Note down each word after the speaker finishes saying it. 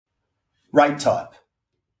Rate type.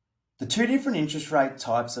 The two different interest rate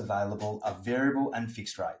types available are variable and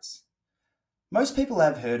fixed rates. Most people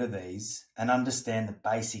have heard of these and understand the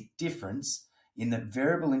basic difference in that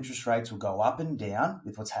variable interest rates will go up and down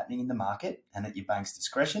with what's happening in the market and at your bank's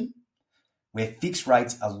discretion, where fixed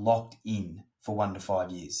rates are locked in for 1 to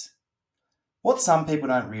 5 years. What some people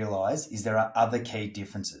don't realise is there are other key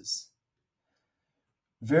differences.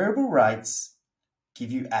 Variable rates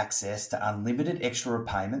give you access to unlimited extra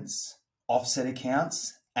repayments, offset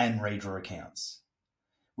accounts, and redraw accounts.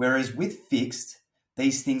 Whereas with fixed,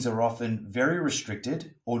 these things are often very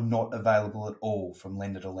restricted or not available at all from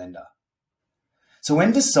lender to lender. So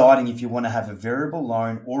when deciding if you want to have a variable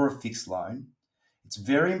loan or a fixed loan, it's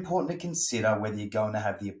very important to consider whether you're going to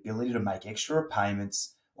have the ability to make extra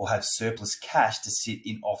repayments or have surplus cash to sit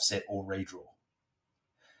in offset or redraw.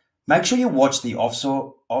 Make sure you watch the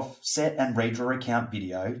offset and redraw account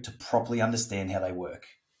video to properly understand how they work.